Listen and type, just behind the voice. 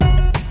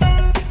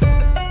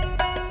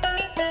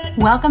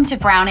Welcome to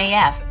Brown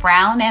AF,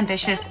 Brown,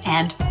 Ambitious,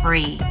 and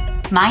Free.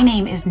 My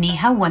name is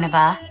Neha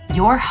Wunava,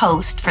 your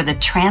host for the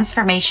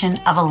transformation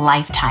of a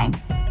lifetime.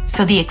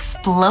 So the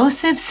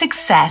explosive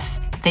success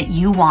that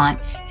you want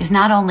is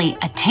not only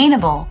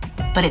attainable,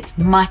 but it's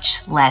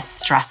much less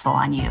stressful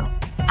on you.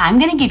 I'm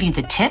going to give you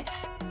the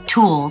tips,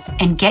 tools,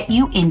 and get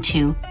you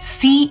into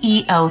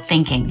CEO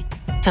thinking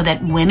so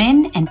that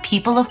women and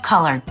people of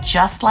color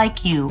just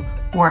like you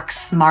work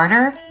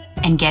smarter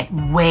and get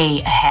way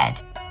ahead.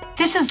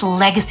 This is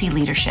legacy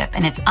leadership,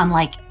 and it's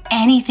unlike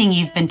anything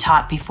you've been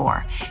taught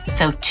before.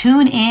 So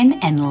tune in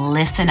and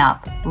listen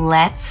up.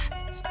 Let's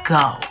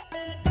go.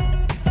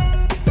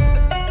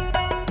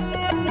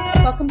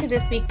 Welcome to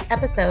this week's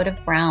episode of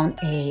Brown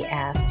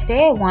AF.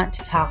 Today I want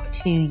to talk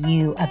to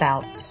you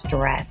about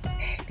stress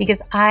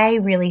because I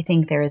really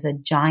think there is a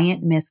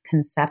giant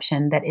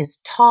misconception that is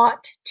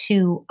taught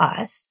to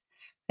us.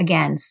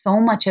 Again,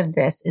 so much of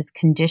this is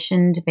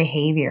conditioned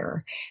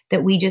behavior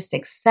that we just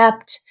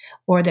accept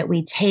or that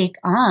we take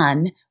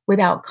on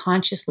without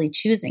consciously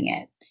choosing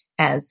it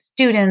as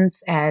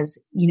students, as,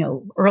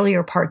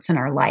 earlier parts in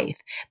our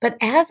life. But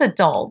as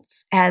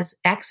adults, as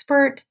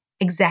expert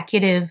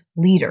executive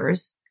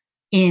leaders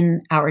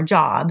in our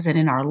jobs and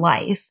in our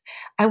life,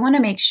 I want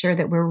to make sure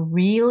that we're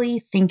really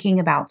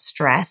thinking about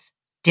stress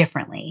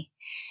differently.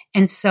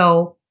 And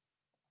so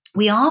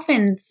we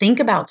often think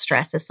about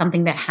stress as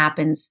something that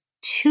happens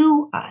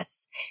to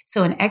us.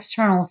 So an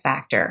external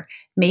factor,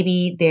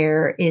 maybe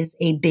there is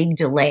a big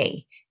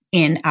delay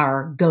in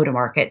our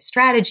go-to-market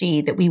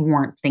strategy that we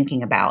weren't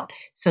thinking about.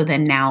 So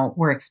then now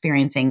we're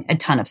experiencing a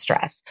ton of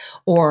stress,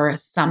 or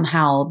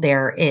somehow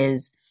there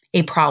is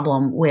a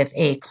problem with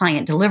a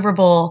client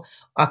deliverable,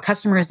 a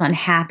customer is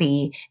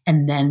unhappy,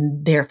 and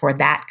then therefore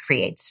that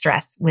creates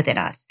stress within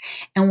us.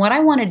 And what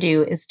I want to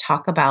do is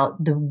talk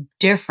about the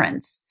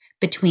difference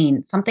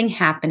between something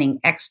happening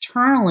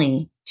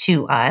externally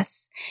to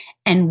us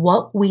and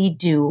what we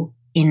do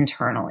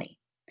internally.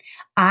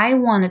 I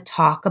want to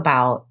talk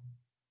about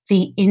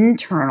the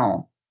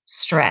internal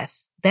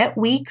stress that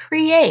we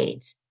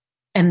create.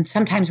 And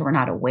sometimes we're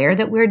not aware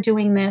that we're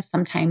doing this.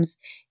 Sometimes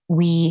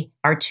we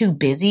are too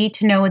busy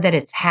to know that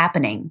it's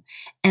happening.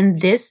 And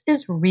this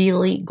is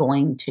really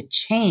going to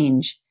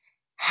change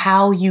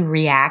how you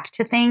react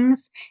to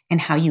things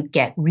and how you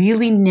get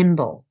really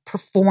nimble,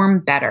 perform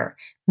better,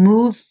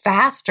 move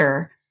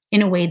faster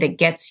in a way that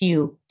gets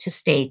you to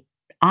stay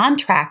on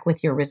track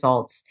with your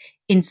results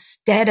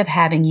instead of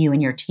having you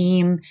and your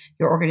team,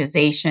 your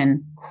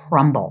organization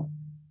crumble.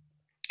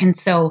 And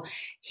so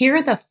here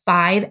are the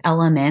 5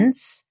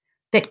 elements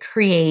that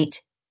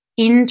create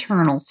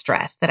internal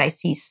stress that I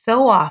see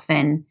so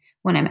often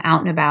when I'm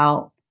out and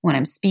about, when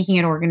I'm speaking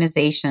at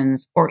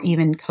organizations, or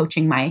even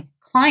coaching my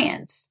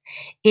clients.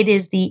 It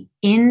is the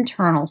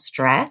internal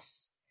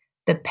stress,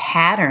 the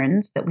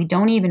patterns that we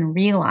don't even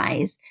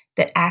realize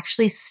that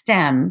actually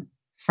stem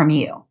from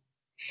you.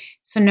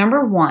 So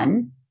number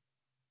one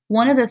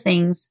of the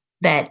things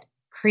that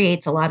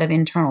creates a lot of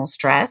internal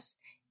stress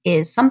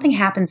is something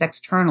happens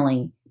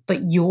externally,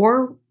 but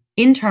your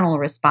internal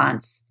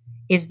response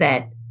is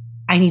that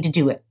I need to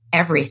do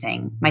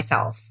everything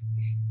myself.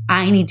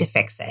 I need to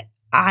fix it.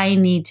 I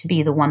need to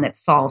be the one that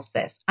solves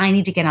this. I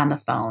need to get on the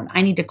phone.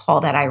 I need to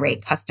call that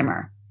irate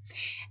customer.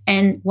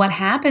 And what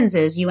happens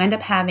is you end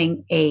up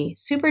having a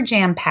super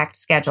jam-packed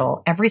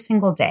schedule every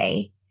single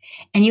day,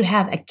 and you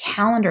have a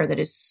calendar that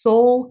is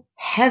so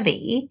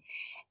heavy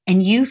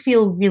and you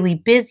feel really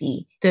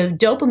busy. The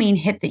dopamine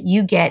hit that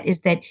you get is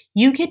that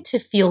you get to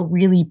feel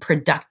really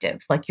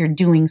productive, like you're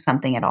doing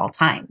something at all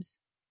times.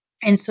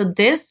 And so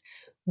this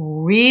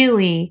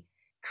really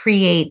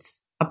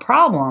creates a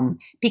problem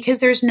because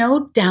there's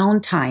no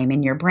downtime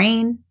in your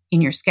brain, in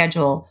your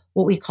schedule,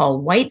 what we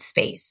call white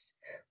space,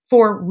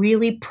 for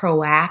really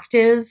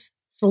proactive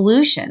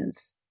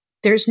solutions.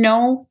 There's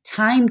no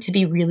time to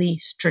be really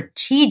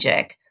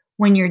strategic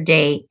when your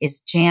day is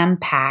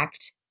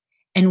jam-packed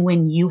and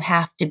when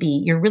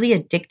you're really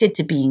addicted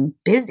to being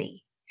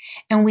busy.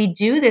 And we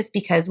do this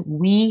because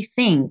we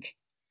think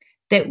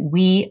that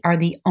we are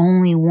the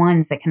only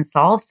ones that can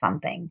solve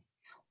something.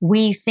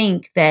 We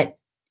think that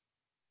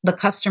the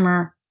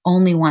customer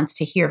only wants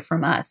to hear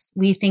from us.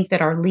 We think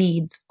that our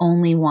leads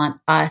only want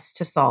us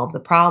to solve the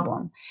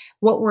problem.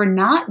 What we're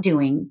not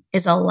doing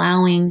is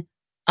allowing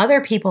other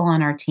people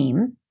on our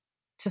team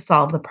to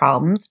solve the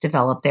problems,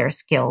 develop their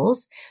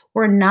skills.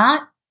 We're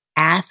not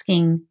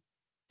asking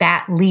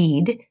that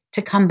lead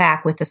to come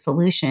back with a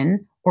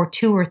solution or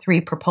 2 or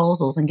 3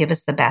 proposals and give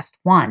us the best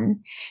one.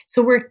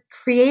 So we're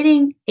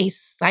creating a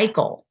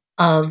cycle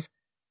of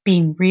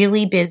being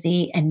really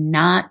busy and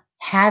not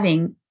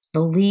having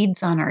the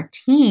leads on our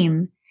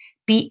team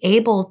be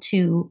able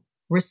to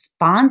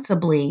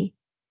responsibly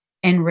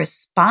and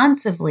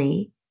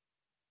responsively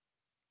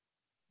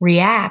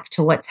react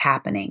to what's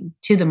happening,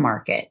 to the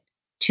market,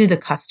 to the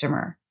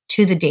customer,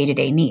 to the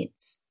day-to-day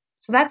needs.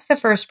 So that's the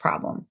first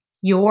problem.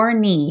 Your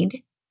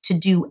need to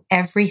do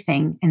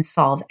everything and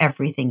solve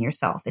everything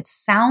yourself. It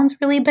sounds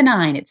really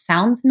benign. It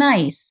sounds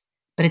nice,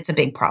 but it's a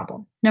big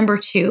problem. Number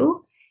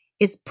 2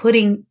 is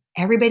putting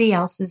everybody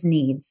else's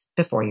needs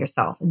before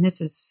yourself. And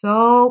this is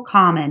so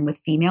common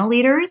with female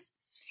leaders,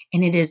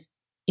 and it is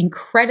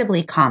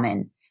incredibly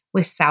common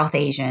with South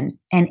Asian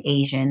and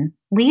Asian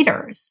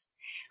leaders.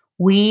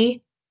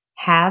 We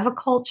have a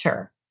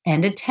culture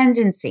and a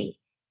tendency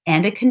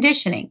and a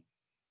conditioning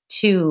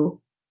to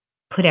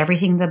put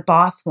everything the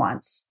boss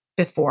wants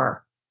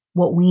before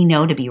what we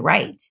know to be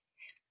right.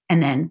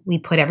 And then we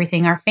put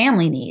everything our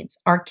family needs,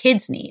 our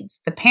kids'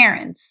 needs, the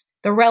parents,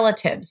 the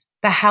relatives,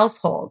 the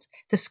household,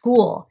 the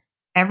school,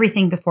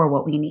 everything before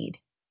what we need.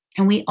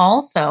 And we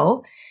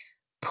also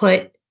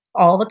put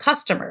all the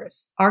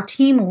customers, our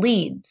team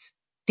leads,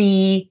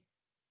 the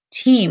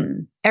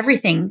team,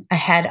 everything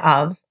ahead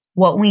of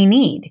what we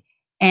need.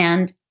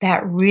 And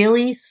that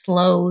really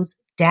slows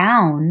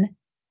down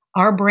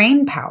our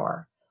brain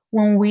power.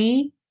 When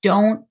we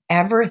don't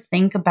ever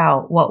think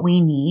about what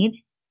we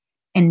need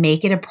and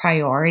make it a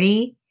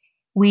priority,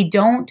 we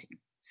don't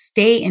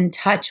stay in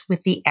touch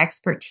with the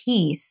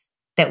expertise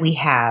that we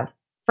have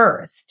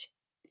first.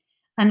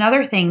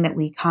 Another thing that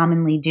we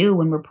commonly do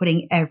when we're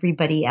putting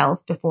everybody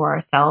else before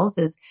ourselves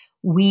is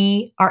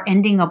we are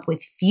ending up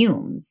with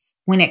fumes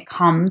when it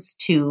comes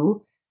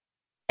to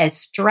a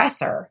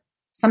stressor,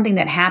 something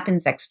that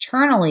happens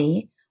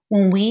externally.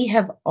 When we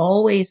have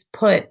always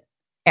put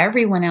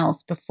everyone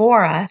else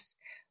before us,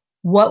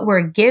 what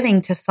we're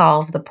giving to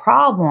solve the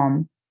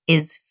problem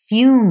is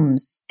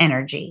fumes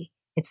energy.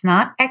 It's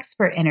not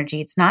expert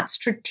energy. It's not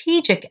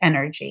strategic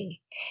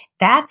energy.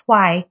 That's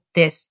why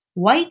this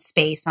white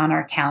space on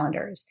our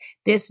calendars,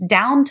 this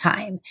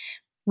downtime,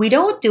 we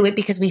don't do it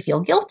because we feel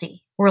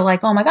guilty. We're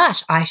like, oh my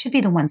gosh, I should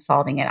be the one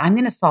solving it. I'm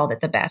going to solve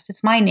it the best.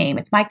 It's my name.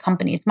 It's my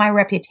company. It's my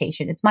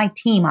reputation. It's my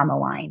team on the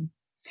line.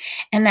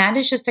 And that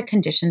is just a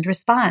conditioned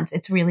response.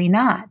 It's really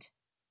not.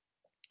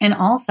 And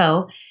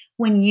also,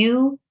 when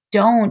you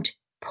don't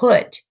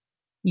put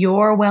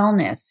your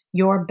wellness,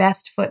 your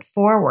best foot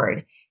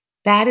forward,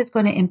 that is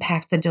going to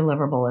impact the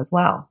deliverable as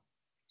well.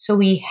 So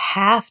we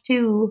have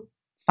to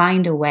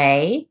find a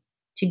way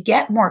to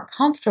get more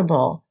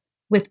comfortable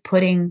with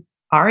putting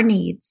our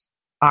needs,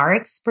 our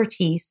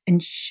expertise,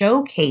 and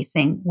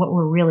showcasing what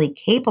we're really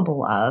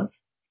capable of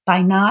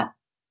by not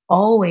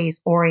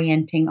always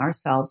orienting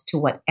ourselves to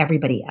what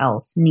everybody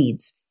else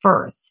needs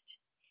first.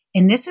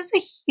 And this is a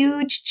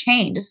huge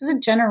change. This is a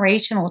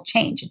generational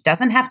change. It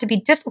doesn't have to be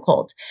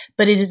difficult,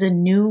 but it is a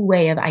new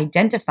way of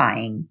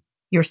identifying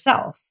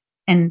yourself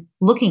and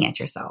looking at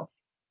yourself.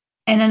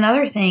 And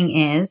another thing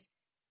is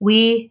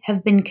we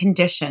have been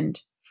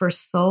conditioned for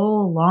so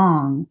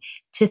long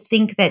to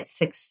think that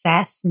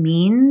success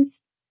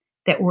means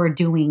that we're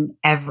doing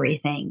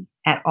everything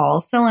at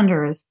all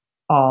cylinders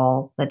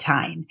all the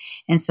time.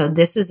 And so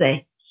this is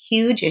a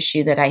huge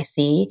issue that I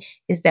see,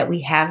 is that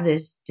we have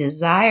this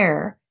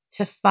desire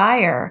to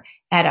fire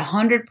at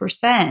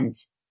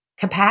 100%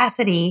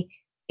 capacity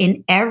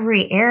in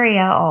every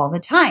area all the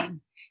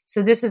time.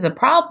 So this is a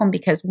problem,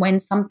 because when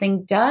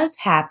something does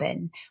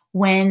happen,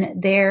 when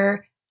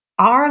there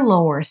are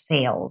lower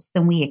sales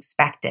than we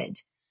expected,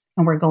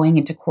 and we're going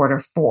into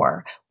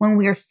Q4, when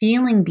we're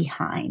feeling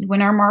behind,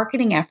 when our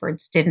marketing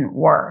efforts didn't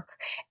work,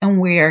 and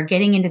we're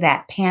getting into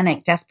that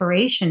panic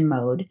desperation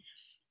mode,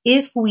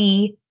 if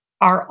we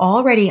are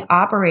already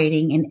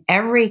operating in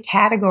every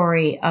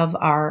category of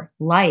our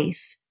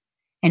life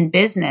and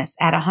business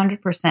at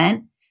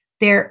 100%,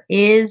 there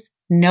is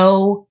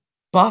no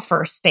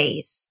buffer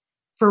space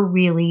for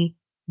really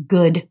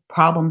good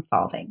problem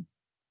solving.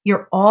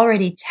 You're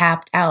already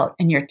tapped out,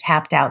 and you're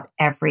tapped out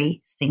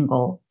every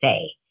single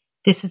day.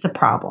 This is a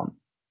problem.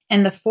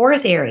 And the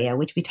fourth area,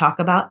 which we talk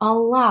about a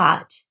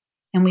lot,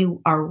 and we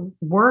are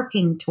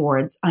working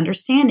towards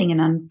understanding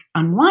and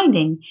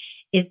unwinding,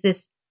 is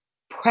this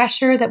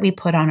pressure that we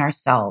put on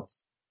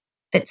ourselves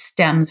that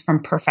stems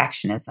from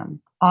perfectionism.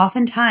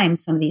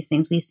 Oftentimes, some of these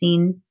things we've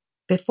seen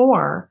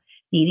before,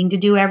 needing to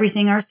do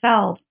everything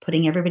ourselves,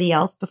 putting everybody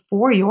else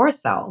before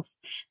yourself,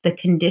 the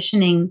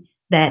conditioning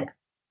that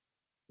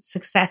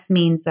success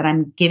means that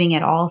I'm giving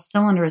it all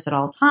cylinders at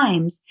all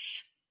times,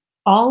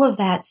 all of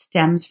that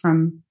stems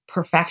from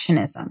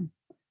perfectionism,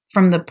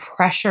 from the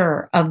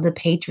pressure of the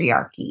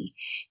patriarchy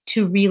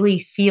to really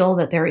feel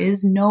that there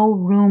is no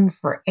room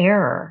for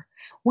error,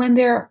 when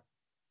there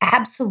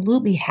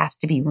absolutely has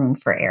to be room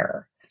for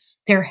error.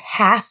 There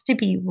has to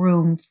be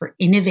room for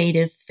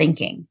innovative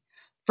thinking,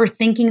 for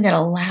thinking that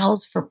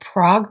allows for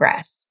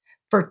progress,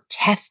 for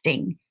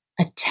testing,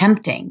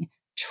 attempting,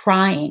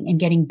 trying, and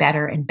getting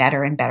better and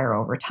better and better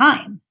over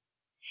time.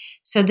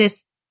 So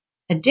this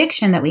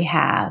addiction that we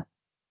have,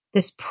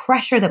 this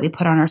pressure that we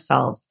put on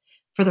ourselves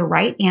for the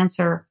right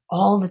answer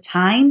all the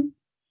time,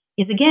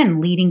 is again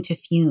leading to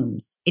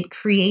fumes. It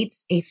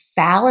creates a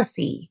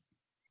fallacy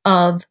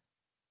of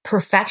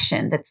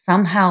perfection, that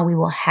somehow we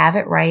will have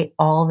it right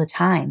all the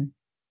time.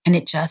 And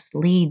it just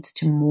leads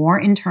to more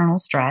internal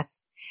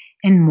stress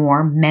and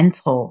more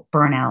mental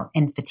burnout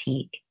and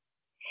fatigue.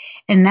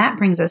 And that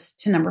brings us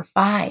to number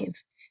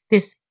 5,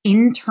 this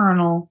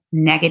internal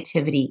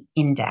negativity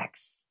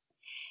index.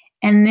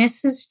 And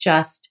this is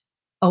just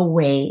a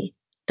way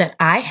that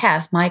I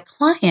have my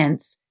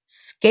clients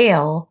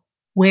scale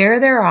where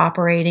they're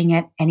operating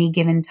at any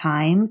given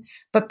time,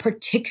 but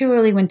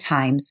particularly when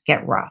times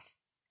get rough.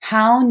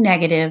 How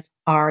negative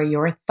are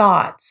your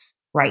thoughts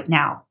right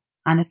now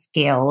on a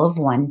scale of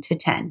 1 to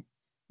 10?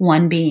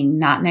 1 being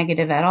not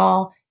negative at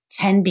all,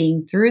 10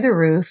 being through the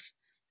roof.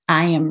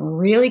 I am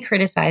really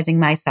criticizing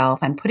myself.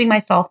 I'm putting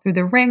myself through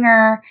the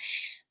ringer.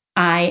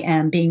 I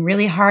am being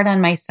really hard on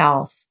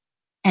myself.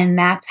 And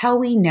that's how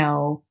we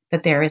know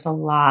that there is a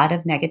lot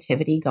of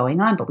negativity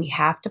going on. But we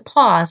have to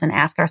pause and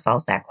ask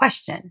ourselves that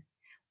question.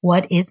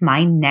 What is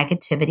my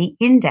negativity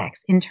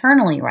index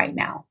internally right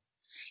now?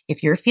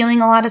 If you're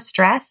feeling a lot of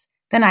stress,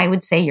 then I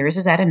would say yours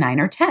is at a 9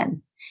 or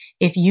 10.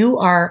 If you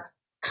are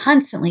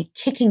constantly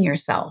kicking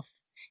yourself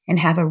and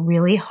have a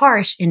really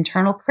harsh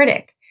internal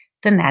critic,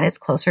 then that is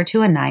closer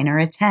to a 9 or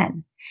a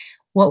 10.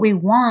 What we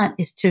want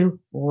is to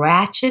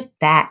ratchet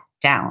that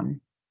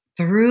down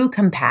through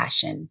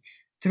compassion,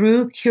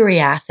 through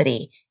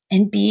curiosity,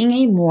 and being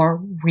a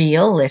more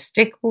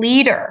realistic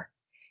leader.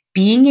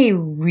 Being a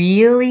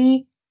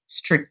really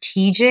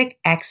strategic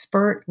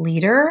expert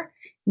leader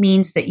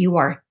means that you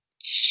are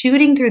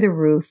shooting through the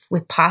roof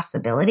with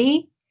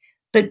possibility,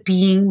 but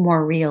being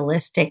more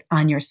realistic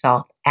on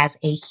yourself as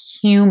a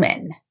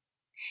human.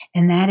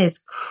 And that is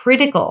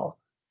critical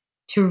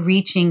to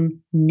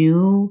reaching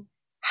new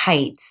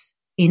heights,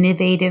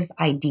 innovative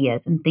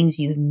ideas, and things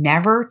you've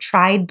never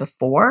tried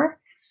before.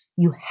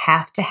 You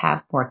have to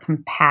have more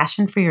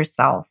compassion for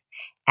yourself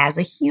as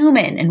a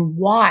human and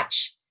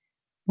watch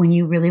when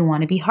you really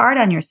want to be hard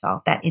on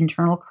yourself, that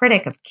internal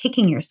critic of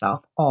kicking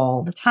yourself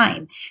all the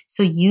time.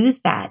 So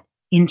use that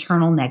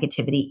internal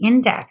negativity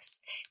index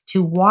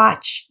to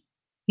watch.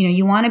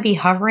 You want to be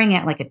hovering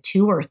at like a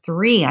 2 or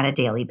 3 on a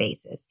daily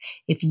basis.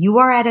 If you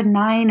are at a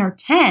 9 or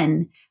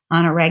 10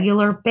 on a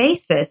regular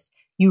basis,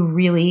 you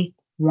really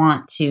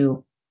want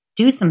to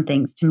do some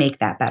things to make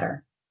that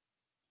better.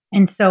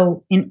 And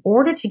so in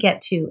order to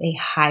get to a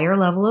higher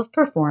level of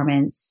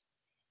performance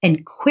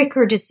and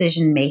quicker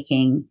decision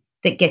making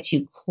that gets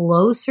you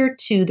closer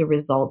to the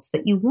results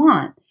that you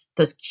want,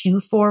 those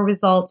Q4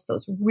 results,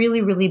 those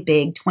really, really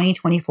big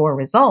 2024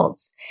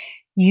 results,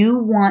 you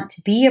want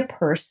to be a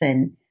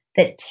person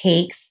that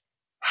takes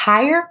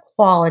higher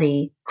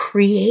quality,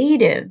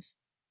 creative,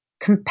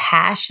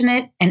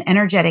 compassionate, and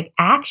energetic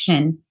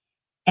action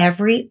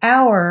every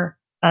hour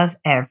of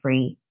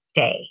every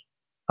day.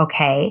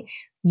 Okay?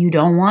 You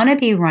don't want to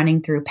be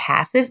running through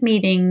passive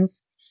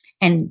meetings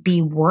and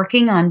be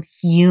working on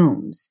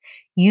fumes.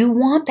 You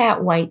want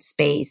that white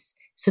space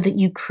so that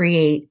you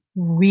create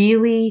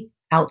really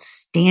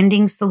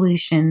outstanding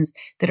solutions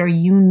that are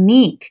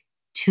unique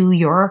to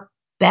your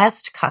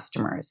best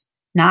customers,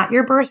 not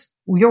your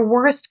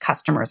worst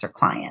customers or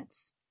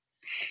clients.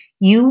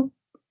 You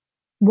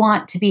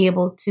want to be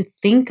able to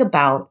think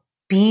about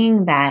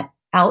being that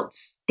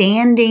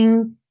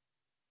outstanding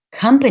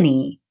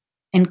company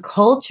and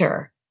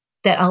culture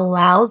that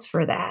allows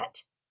for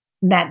that.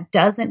 That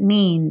doesn't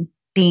mean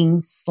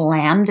being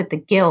slammed at the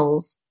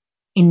gills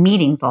in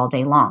meetings all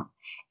day long.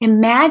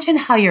 Imagine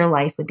how your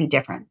life would be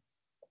different,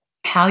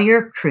 how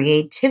your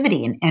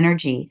creativity and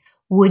energy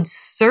would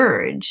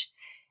surge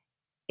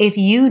if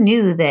you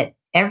knew that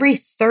every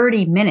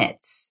 30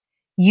 minutes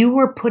you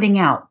were putting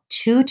out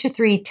 2 to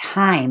 3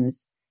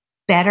 times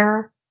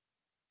better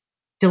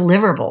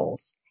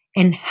deliverables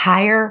and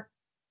higher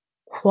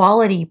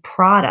quality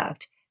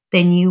product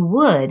than you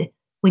would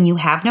when you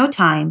have no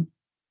time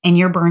and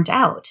you're burnt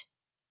out.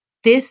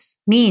 This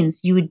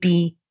means you would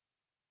be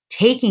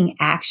taking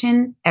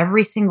action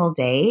every single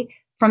day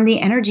from the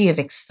energy of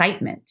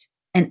excitement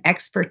and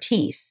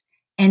expertise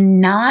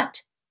and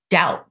not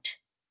doubt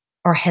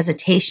or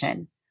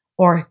hesitation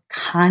or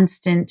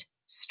constant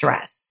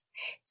stress.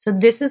 So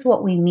this is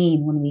what we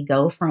mean when we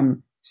go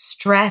from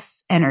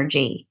stress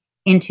energy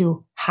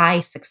into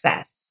high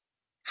success,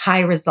 high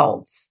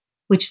results,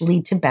 which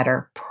lead to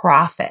better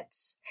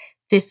profits.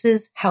 This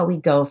is how we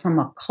go from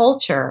a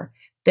culture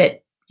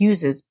that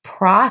uses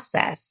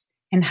process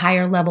and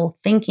higher level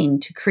thinking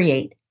to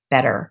create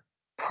better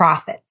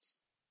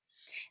profits.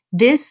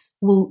 This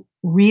will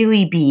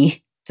really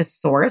be the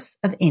source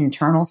of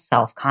internal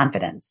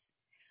self-confidence.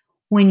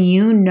 When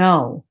you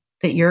know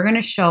that you're going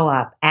to show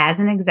up as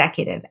an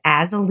executive,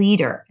 as a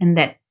leader, and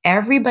that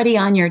everybody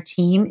on your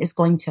team is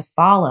going to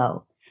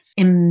follow,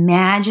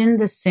 imagine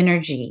the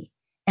synergy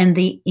and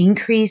the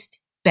increased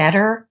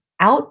better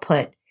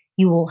output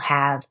you will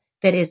have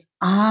that is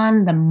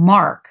on the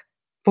mark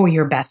for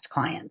your best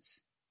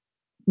clients.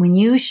 When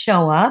you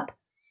show up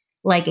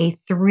like a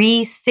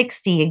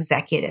 360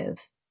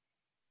 executive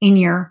in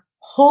your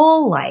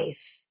whole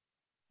life,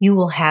 you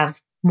will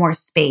have more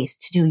space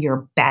to do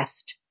your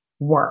best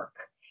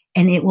work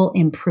and it will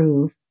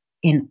improve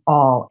in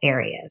all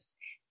areas.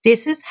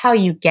 This is how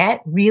you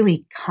get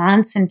really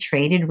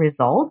concentrated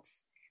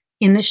results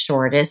in the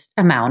shortest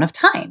amount of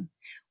time.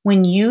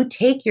 When you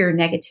take your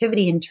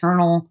negativity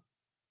internal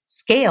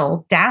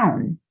scale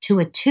down to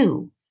a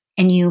 2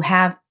 and you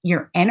have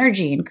your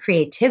energy and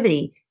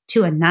creativity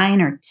to a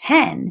 9 or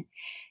 10,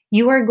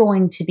 you are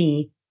going to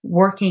be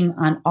working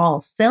on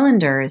all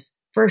cylinders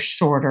for a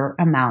shorter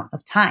amount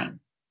of time.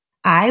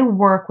 I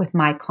work with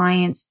my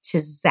clients to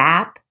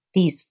zap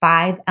these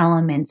 5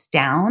 elements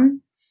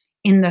down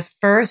in the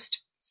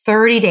first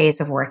 30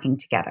 days of working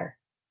together.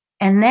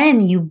 And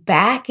then you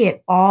back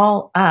it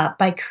all up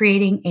by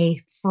creating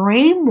a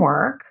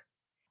framework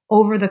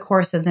over the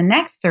course of the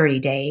next 30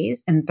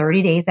 days and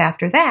 30 days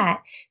after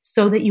that,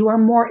 so that you are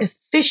more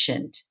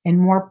efficient and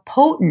more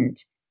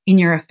potent in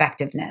your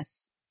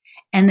effectiveness.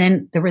 And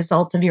then the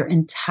results of your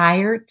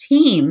entire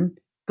team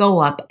go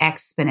up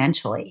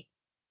exponentially.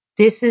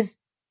 This is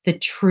the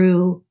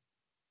true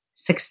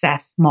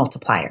success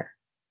multiplier.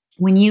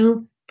 When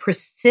you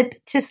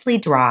precipitously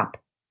drop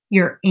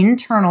your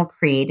internal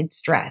created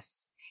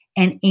stress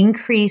and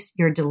increase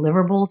your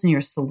deliverables and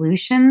your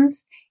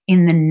solutions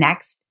in the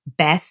next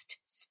best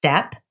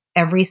step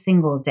every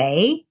single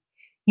day,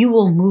 you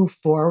will move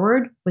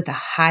forward with a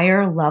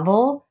higher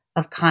level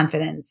of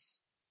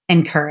confidence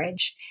and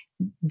courage.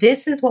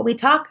 This is what we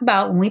talk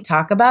about when we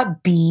talk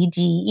about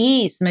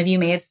BDE. Some of you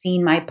may have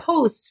seen my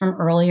posts from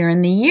earlier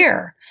in the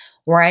year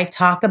where I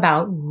talk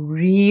about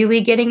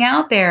really getting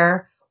out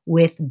there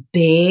with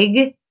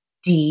big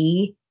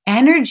D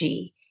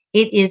energy.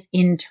 It is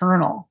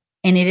internal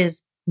and it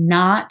is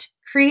not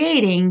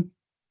creating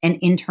an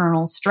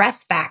internal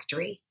stress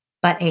factory,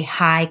 but a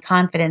high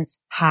confidence,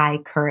 high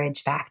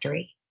courage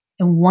factory.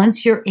 And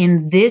once you're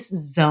in this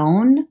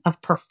zone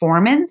of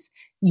performance,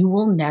 you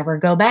will never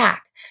go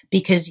back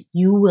because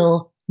you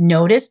will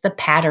notice the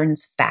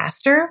patterns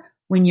faster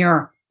when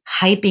you're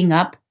hyping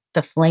up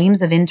the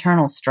flames of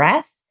internal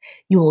stress.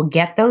 You will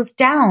get those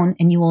down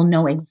and you will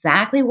know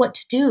exactly what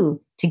to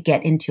do to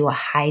get into a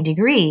high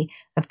degree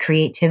of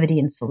creativity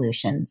and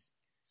solutions.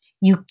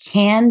 You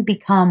can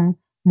become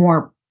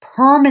more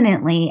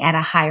permanently at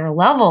a higher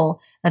level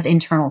of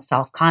internal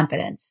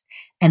self-confidence.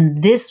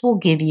 And this will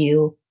give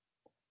you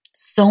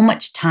so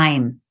much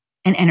time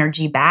and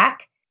energy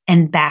back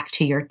and back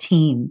to your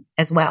team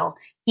as well.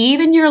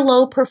 Even your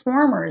low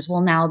performers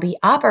will now be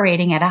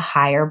operating at a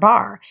higher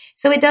bar.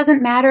 So it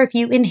doesn't matter if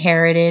you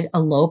inherited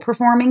a low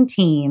performing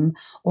team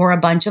or a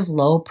bunch of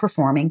low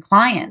performing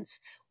clients.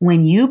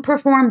 When you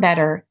perform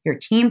better, your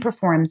team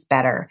performs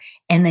better,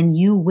 and then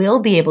you will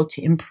be able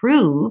to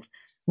improve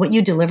what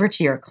you deliver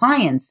to your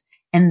clients,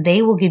 and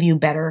they will give you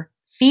better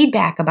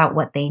feedback about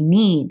what they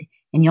need,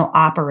 and you'll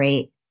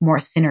operate more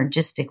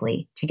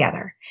synergistically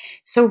together.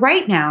 So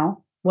right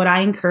now, what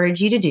I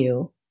encourage you to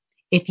do,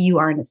 if you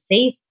are in a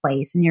safe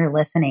place and you're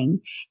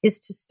listening, is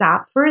to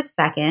stop for a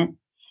second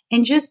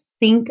and just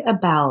think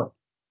about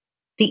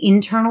the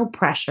internal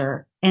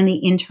pressure and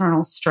the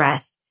internal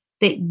stress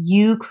that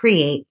you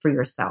create for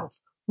yourself.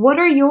 What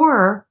are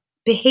your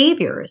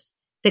behaviors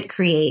that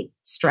create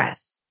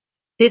stress?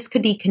 This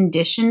could be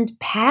conditioned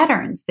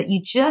patterns that you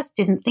just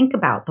didn't think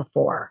about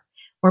before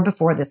or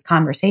before this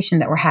conversation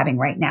that we're having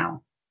right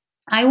now.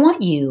 I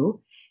want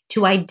you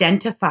to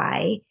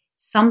identify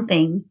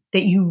something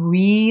that you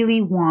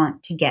really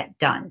want to get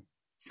done,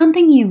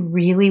 something you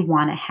really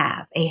want to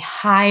have, a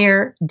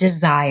higher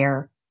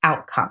desire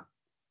outcome.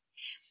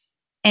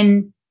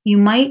 And you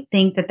might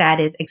think that that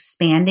is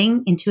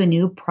expanding into a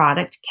new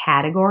product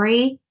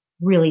category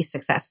really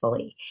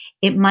successfully.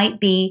 It might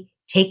be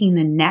taking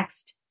the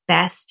next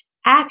best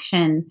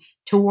action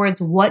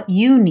towards what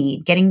you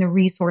need, getting the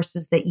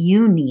resources that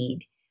you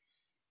need.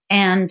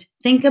 And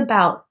think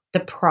about the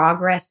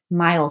progress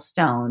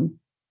milestone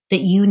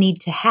that you need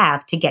to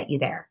have to get you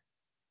there.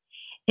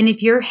 And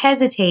if you're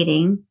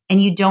hesitating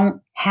and you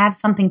don't have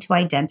something to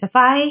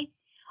identify,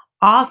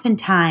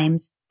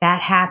 oftentimes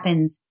that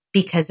happens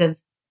because of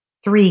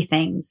 3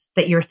 things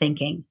that you're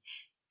thinking.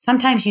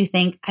 Sometimes you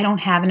think, I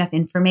don't have enough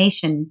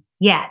information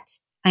yet.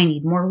 I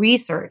need more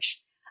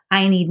research.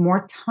 I need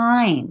more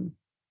time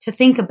to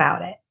think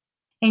about it.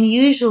 And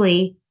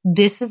usually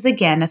this is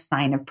again a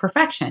sign of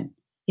perfection.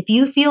 If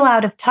you feel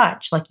out of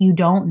touch, like you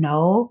don't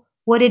know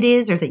what it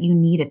is or that you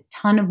need a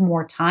ton of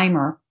more time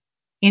or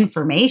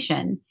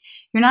information,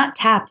 you're not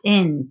tapped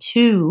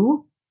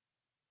into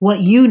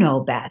what you know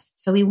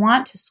best. So we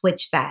want to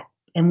switch that.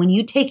 And when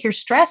you take your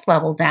stress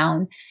level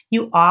down,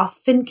 you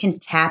often can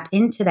tap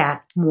into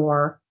that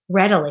more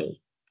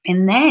readily.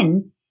 And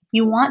then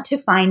you want to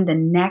find the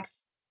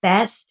next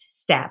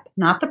best step,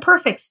 not the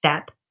perfect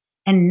step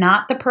and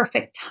not the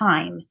perfect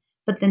time,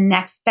 but the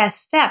next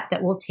best step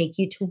that will take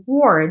you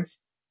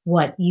towards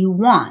what you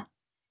want.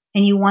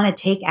 And you want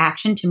to take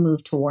action to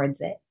move towards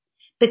it.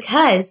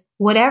 Because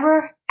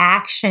whatever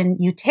action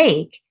you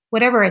take,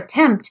 whatever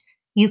attempt,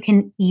 you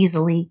can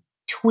easily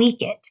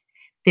tweak it.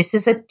 This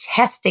is a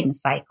testing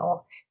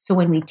cycle. So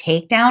when we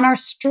take down our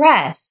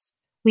stress,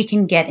 we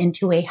can get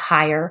into a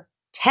higher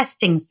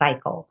testing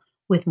cycle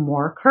with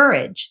more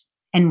courage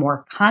and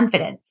more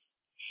confidence.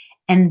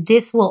 And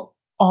this will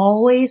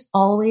always,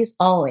 always,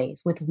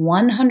 always, with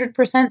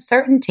 100%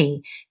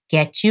 certainty,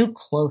 get you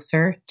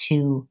closer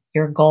to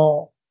your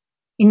goal.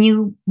 And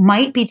you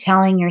might be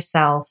telling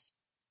yourself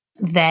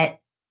that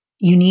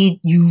you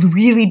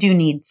really do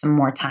need some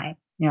more time.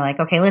 You're like,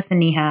 okay, listen,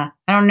 Neha,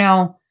 I don't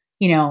know,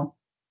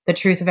 the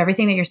truth of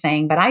everything that you're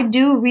saying, but I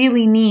do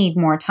really need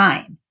more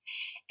time.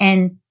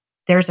 And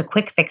there's a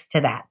quick fix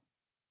to that.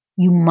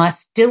 You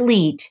must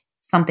delete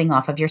something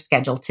off of your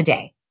schedule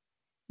today.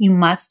 You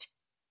must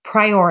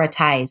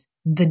prioritize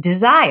the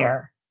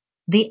desire,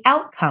 the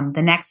outcome,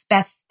 the next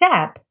best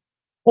step,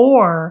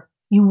 or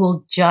you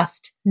will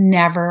just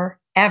never,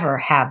 ever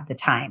have the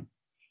time.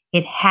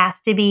 It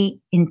has to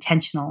be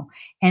intentional.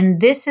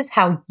 And this is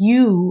how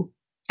you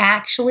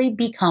actually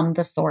become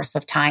the source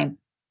of time.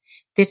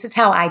 This is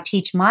how I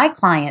teach my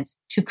clients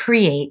to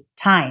create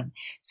time.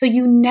 So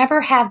you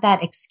never have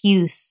that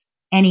excuse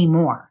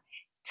anymore.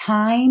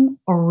 Time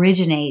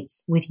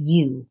originates with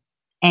you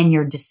and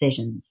your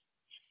decisions.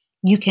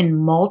 You can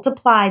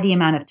multiply the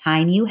amount of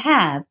time you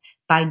have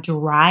by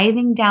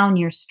driving down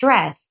your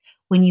stress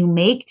when you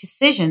make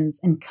decisions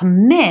and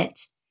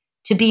commit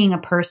to being a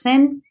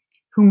person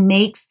who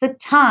makes the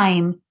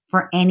time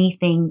for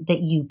anything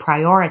that you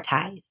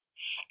prioritize.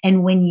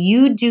 And when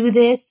you do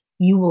this,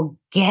 you will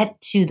get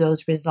to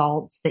those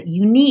results that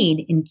you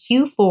need in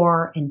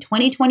Q4 in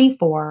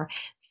 2024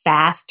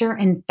 faster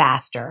and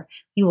faster.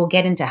 You will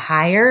get into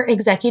higher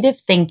executive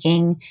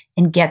thinking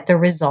and get the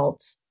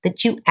results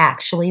that you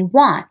actually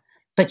want.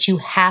 But you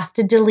have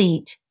to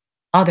delete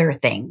other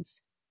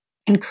things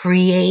and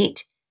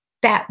create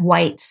that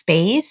white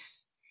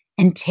space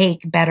and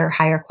take better,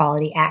 higher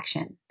quality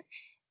action.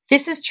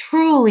 This is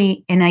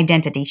truly an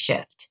identity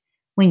shift.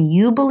 When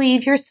you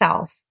believe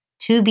yourself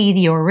to be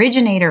the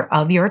originator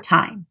of your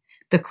time,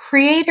 the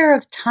creator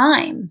of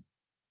time,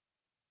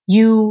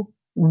 you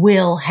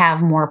will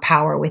have more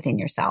power within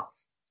yourself.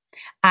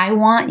 I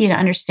want you to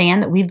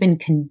understand that we've been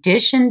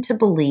conditioned to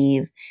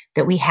believe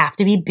that we have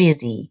to be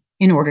busy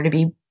in order to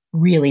be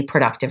really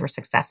productive or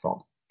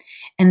successful.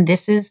 And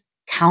this is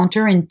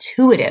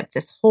counterintuitive.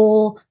 This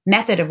whole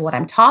method of what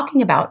I'm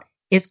talking about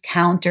is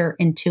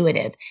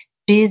counterintuitive.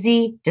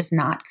 Busy does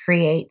not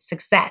create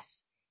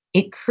success.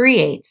 It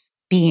creates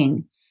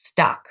being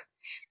stuck.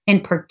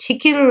 And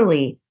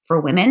particularly for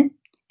women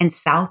and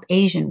South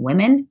Asian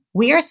women,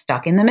 we are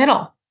stuck in the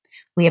middle.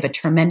 We have a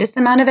tremendous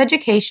amount of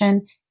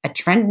education, a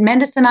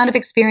tremendous amount of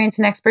experience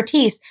and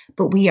expertise,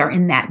 but we are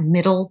in that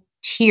middle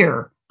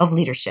tier of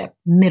leadership,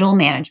 middle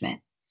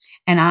management.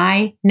 And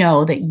I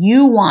know that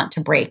you want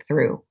to break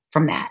through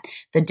from that.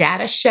 The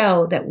data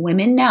show that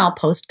women now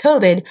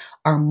post-COVID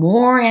are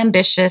more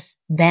ambitious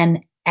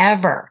than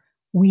ever.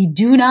 We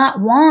do not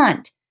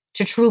want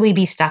to truly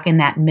be stuck in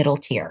that middle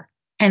tier.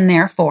 And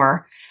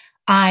therefore,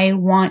 I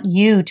want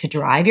you to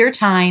drive your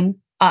time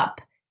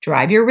up,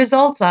 drive your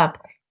results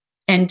up,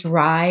 and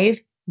drive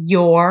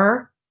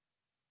your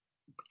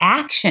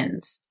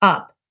actions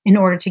up in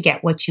order to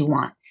get what you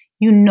want.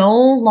 You no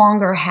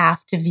longer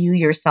have to view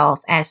yourself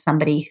as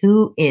somebody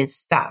who is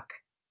stuck.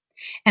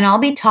 And I'll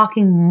be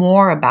talking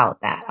more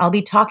about that. I'll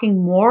be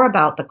talking more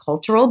about the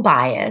cultural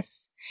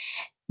bias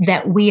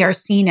that we are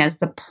seen as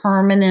the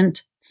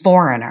permanent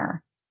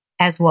foreigner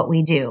as what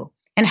we do,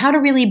 and how to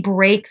really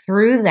break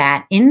through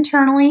that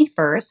internally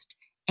first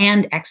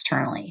and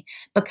externally,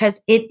 because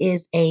it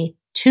is a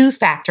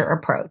two-factor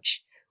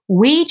approach.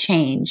 We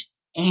change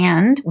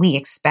and we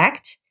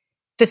expect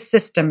the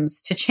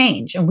systems to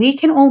change. And we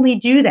can only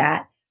do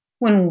that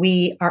when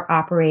we are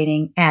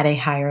operating at a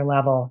higher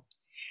level.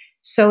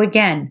 So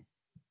again,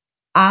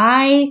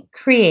 I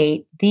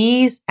create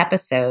these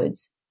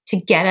episodes to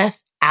get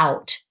us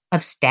out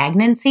of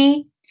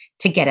stagnancy,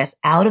 to get us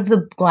out of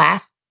the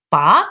glass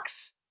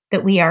box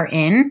that we are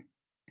in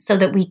so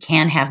that we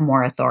can have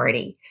more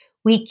authority.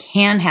 We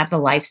can have the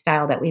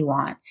lifestyle that we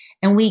want,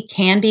 and we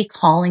can be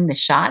calling the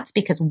shots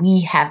because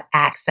we have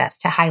access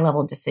to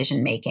high-level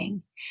decision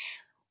making.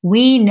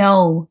 We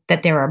know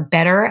that there are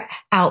better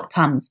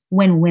outcomes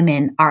when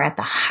women are at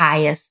the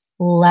highest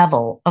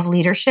level of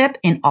leadership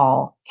in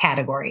all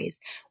categories.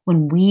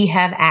 When we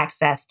have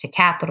access to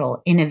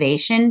capital,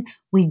 innovation,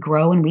 we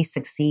grow and we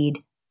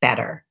succeed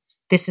better.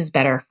 This is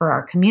better for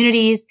our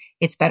communities,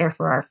 it's better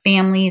for our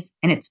families,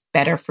 and it's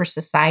better for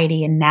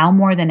society. And now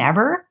more than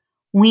ever,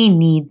 we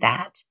need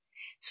that.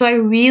 So I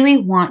really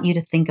want you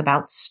to think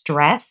about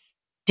stress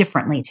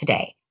differently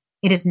today.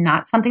 It is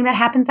not something that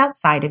happens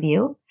outside of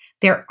you.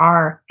 There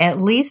are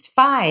at least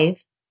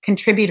 5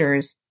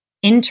 contributors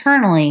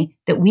internally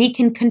that we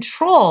can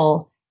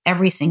control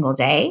every single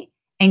day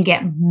and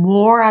get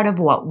more out of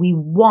what we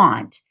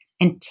want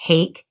and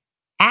take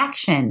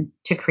action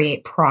to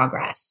create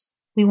progress.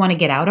 We want to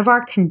get out of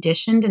our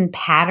conditioned and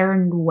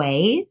patterned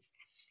ways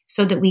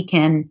so that we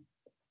can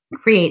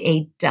create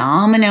a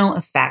domino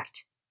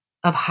effect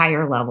of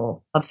higher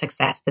level of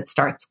success that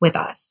starts with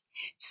us.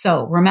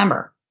 So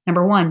remember,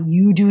 number 1,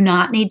 you do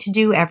not need to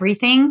do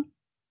everything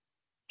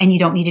and you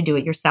don't need to do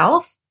it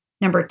yourself.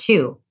 Number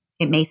 2,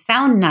 it may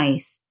sound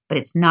nice, but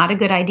it's not a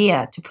good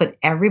idea to put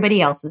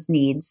everybody else's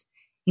needs,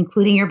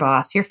 including your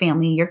boss, your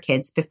family, your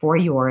kids, before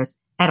yours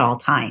at all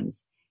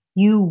times.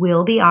 You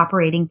will be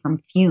operating from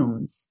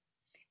fumes.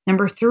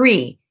 Number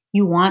 3,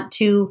 you want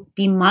to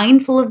be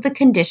mindful of the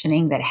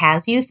conditioning that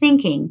has you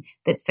thinking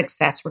that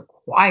success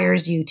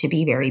requires you to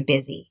be very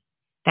busy.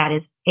 That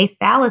is a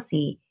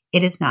fallacy.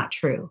 It is not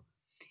true.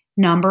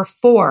 Number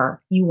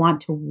 4, you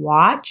want to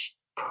watch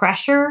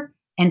pressure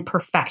and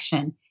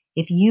perfection.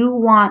 If you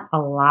want a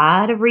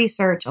lot of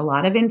research, a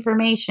lot of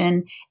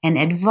information and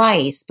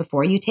advice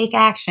before you take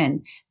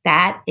action,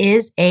 that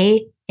is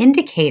a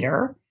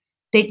indicator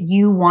that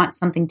you want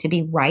something to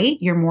be right.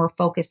 You're more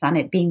focused on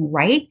it being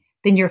right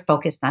than you're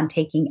focused on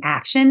taking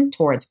action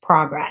towards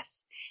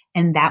progress.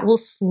 And that will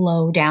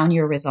slow down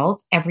your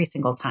results every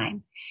single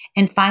time.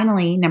 And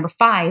finally, number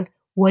 5,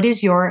 what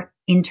is your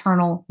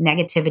internal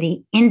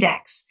negativity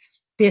index?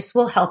 This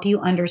will help you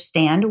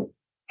understand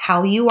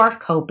how you are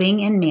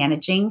coping and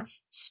managing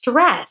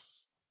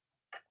stress.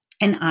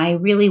 And I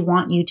really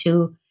want you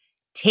to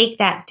take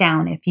that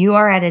down. If you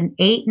are at an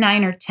 8,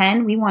 9, or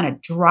 10, we want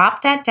to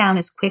drop that down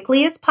as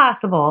quickly as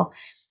possible,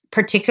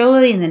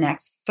 particularly in the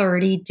next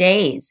 30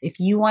 days. If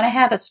you want to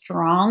have a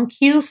strong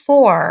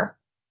Q4,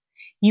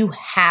 you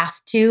have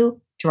to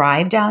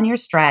drive down your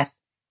stress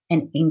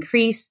and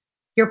increase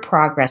your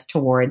progress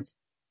towards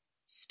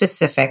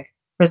specific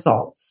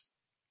results.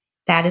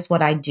 That is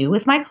what I do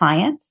with my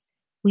clients.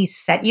 We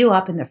set you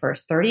up in the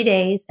first 30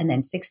 days and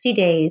then 60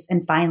 days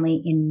and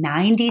finally in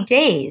 90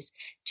 days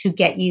to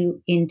get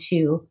you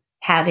into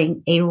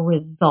having a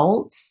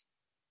results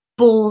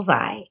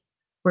bullseye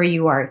where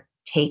you are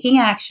taking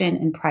action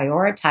and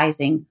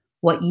prioritizing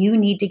what you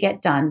need to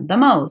get done the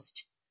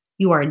most.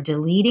 You are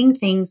deleting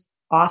things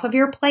off of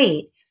your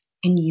plate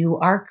and you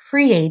are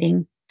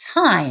creating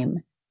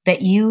time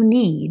that you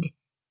need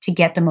to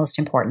get the most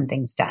important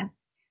things done.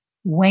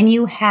 When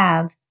you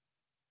have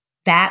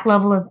that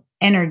level of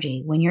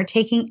energy, when you're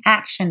taking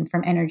action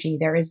from energy,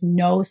 there is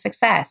no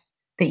success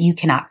that you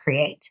cannot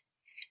create.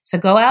 So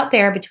go out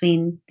there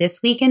between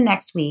this week and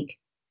next week,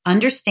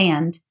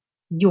 understand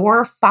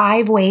your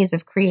 5 ways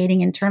of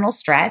creating internal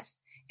stress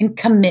and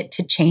commit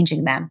to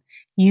changing them.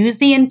 Use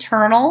the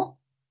internal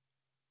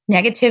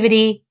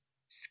negativity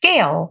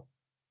scale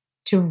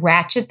to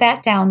ratchet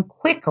that down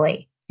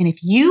quickly. And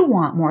if you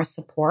want more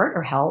support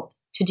or help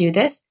to do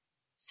this,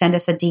 send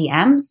us a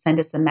DM, send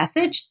us a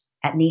message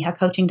at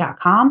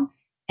nehacoaching.com.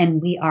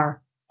 And we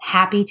are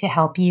happy to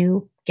help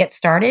you get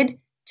started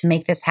to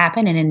make this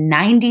happen. And in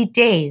 90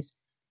 days,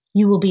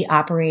 you will be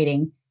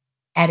operating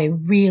at a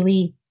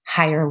really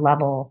higher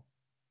level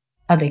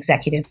of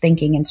executive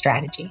thinking and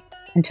strategy.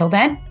 Until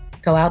then,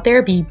 go out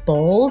there, be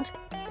bold,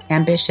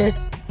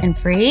 ambitious, and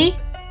free,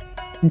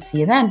 and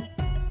see you then.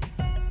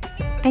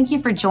 Thank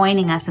you for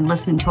joining us and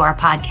listening to our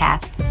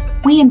podcast.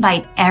 We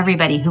invite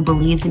everybody who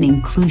believes in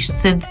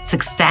inclusive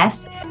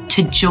success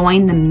to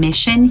join the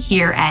mission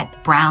here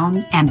at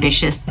Brown,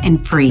 Ambitious,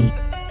 and Free.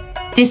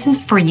 This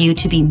is for you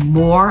to be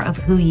more of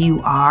who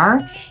you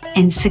are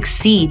and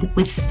succeed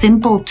with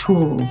simple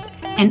tools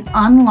and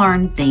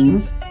unlearn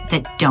things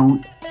that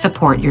don't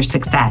support your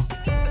success.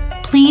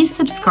 Please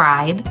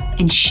subscribe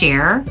and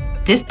share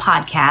this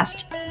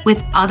podcast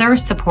with other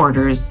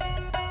supporters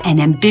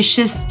and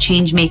ambitious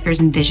change makers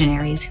and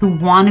visionaries who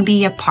want to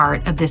be a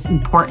part of this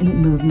important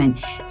movement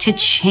to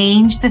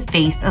change the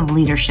face of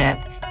leadership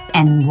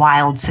and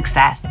wild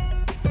success.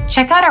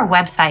 Check out our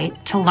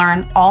website to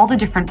learn all the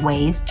different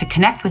ways to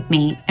connect with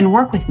me and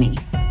work with me.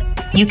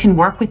 You can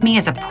work with me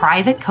as a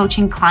private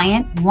coaching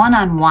client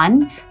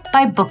one-on-one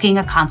by booking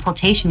a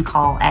consultation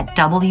call at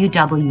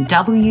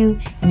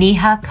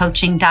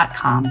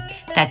www.nehacoaching.com.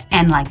 That's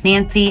N like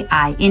Nancy,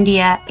 I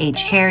India,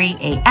 H Harry,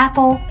 A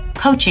Apple,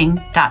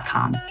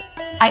 coaching.com.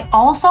 I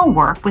also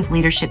work with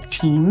leadership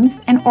teams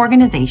and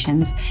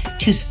organizations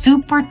to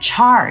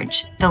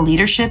supercharge the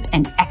leadership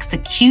and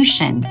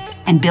execution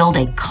and build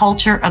a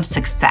culture of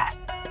success.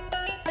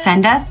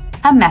 Send us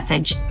a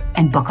message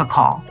and book a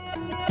call.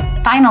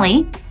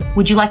 Finally,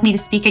 would you like me to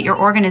speak at your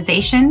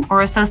organization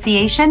or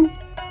association?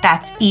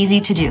 That's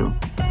easy to do.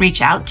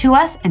 Reach out to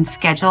us and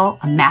schedule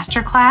a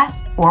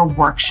masterclass or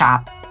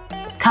workshop.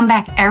 Come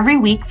back every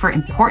week for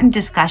important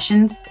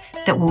discussions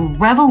that will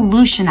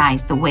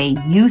revolutionize the way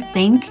you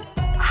think,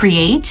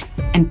 create,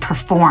 and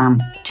perform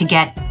to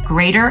get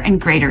greater and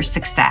greater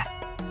success.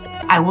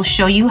 I will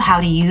show you how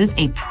to use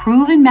a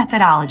proven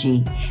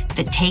methodology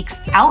that takes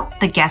out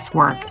the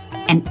guesswork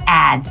and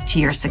adds to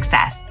your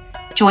success.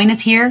 Join us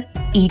here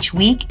each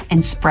week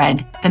and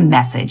spread the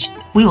message.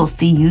 We will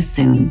see you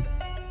soon.